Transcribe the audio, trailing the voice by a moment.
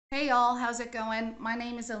Hey y'all, how's it going? My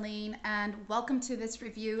name is Aline and welcome to this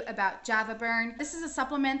review about Java Burn. This is a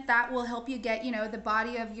supplement that will help you get, the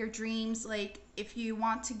body of your dreams. Like if you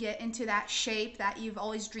want to get into that shape that you've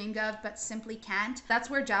always dreamed of but simply can't, that's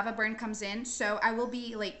where Java Burn comes in. So I will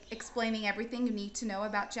be explaining everything you need to know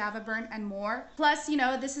about Java Burn and more. Plus,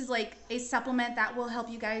 this is like a supplement that will help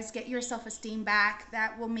you guys get your self-esteem back,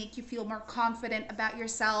 that will make you feel more confident about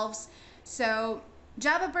yourselves. So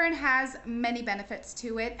Java Burn has many benefits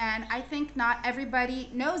to it, and I think not everybody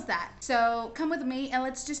knows that. So come with me and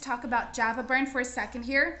let's just talk about Java Burn for a second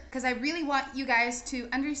here, because I really want you guys to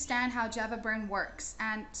understand how Java Burn works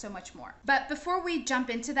and so much more. But before we jump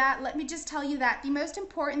into that, let me just tell you that the most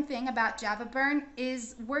important thing about Java Burn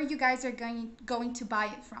is where you guys are going to buy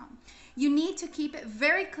it from. You need to keep it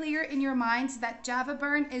very clear in your minds that Java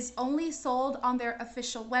Burn is only sold on their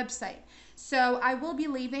official website. So I will be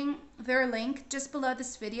leaving their link just below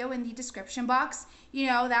this video in the description box.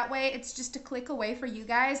 That way it's just a click away for you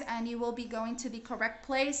guys and you will be going to the correct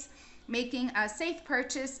place, making a safe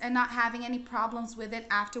purchase and not having any problems with it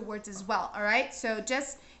afterwards as well. All right, so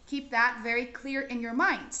just keep that very clear in your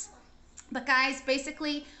minds. But guys,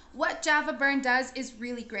 basically what Java Burn does is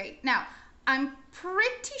really great. Now, I'm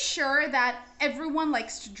pretty sure that everyone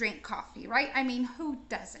likes to drink coffee, right? I mean, who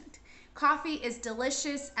doesn't? Coffee is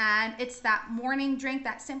delicious and it's that morning drink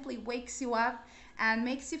that simply wakes you up and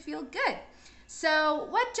makes you feel good. So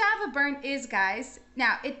what Java Burn is, guys,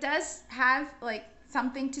 now it does have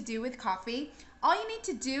something to do with coffee. All you need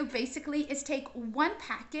to do basically is take one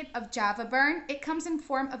packet of Java Burn. It comes in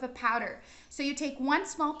form of a powder. So you take one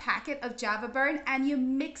small packet of Java Burn and you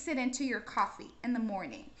mix it into your coffee in the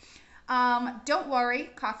morning. Don't worry,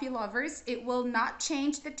 coffee lovers, it will not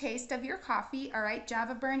change the taste of your coffee. All right,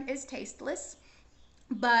 Java Burn is tasteless.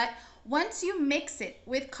 But once you mix it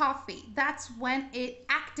with coffee, that's when it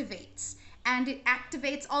activates. And it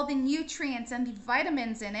activates all the nutrients and the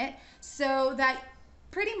vitamins in it, so that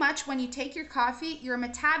pretty much when you take your coffee, your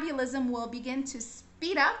metabolism will begin to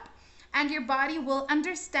speed up and your body will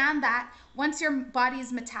understand that once your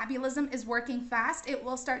body's metabolism is working fast, it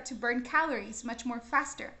will start to burn calories much more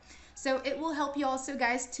faster. So it will help you also,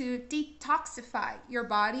 guys, to detoxify your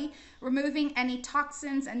body, removing any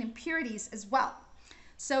toxins and impurities as well.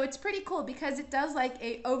 So it's pretty cool because it does like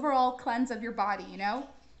a overall cleanse of your body,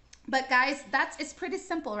 But guys, it's pretty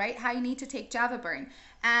simple, right? How you need to take Java Burn.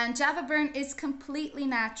 And Java Burn is completely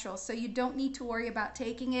natural, so you don't need to worry about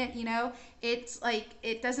taking it, It's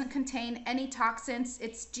it doesn't contain any toxins.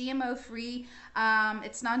 It's GMO free.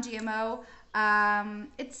 It's non-GMO.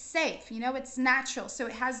 It's safe, it's natural, so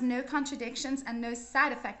it has no contradictions and no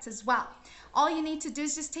side effects as well. All you need to do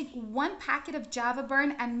is just take one packet of Java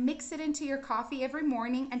Burn and mix it into your coffee every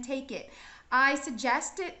morning and take it. I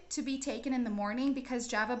suggest it to be taken in the morning because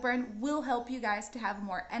Java Burn will help you guys to have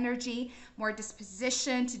more energy, more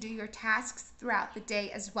disposition to do your tasks throughout the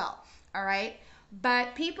day as well. All right,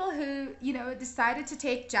 but people who decided to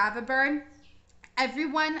take Java Burn,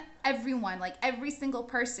 everyone, like every single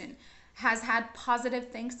person has had positive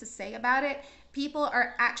things to say about it. People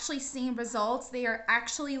are actually seeing results. They are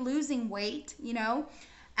actually losing weight,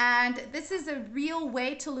 and this is a real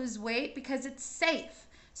way to lose weight because it's safe.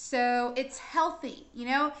 So it's healthy,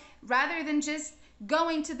 rather than just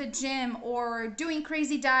going to the gym or doing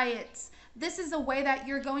crazy diets. This is a way that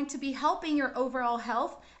you're going to be helping your overall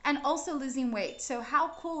health and also losing weight. So how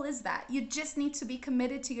cool is that? You just need to be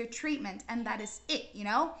committed to your treatment and that is it,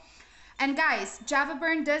 And guys, Java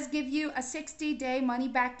Burn does give you a 60-day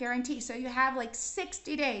money-back guarantee. So you have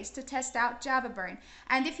 60 days to test out Java Burn.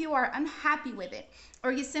 And if you are unhappy with it,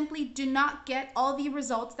 or you simply do not get all the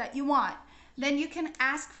results that you want, then you can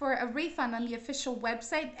ask for a refund on the official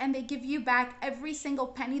website and they give you back every single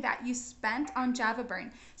penny that you spent on Java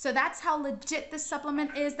Burn. So that's how legit this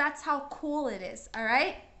supplement is. That's how cool it is, all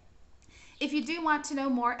right? If you do want to know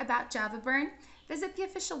more about Java Burn, visit the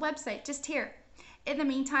official website just here. In the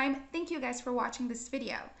meantime, thank you guys for watching this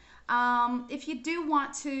video. If you do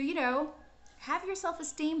want to, have your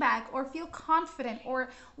self-esteem back or feel confident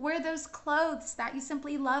or wear those clothes that you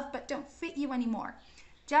simply love but don't fit you anymore,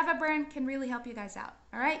 Java Burn can really help you guys out.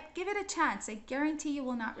 All right, give it a chance. I guarantee you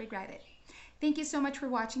will not regret it. Thank you so much for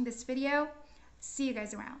watching this video. See you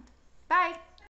guys around. Bye.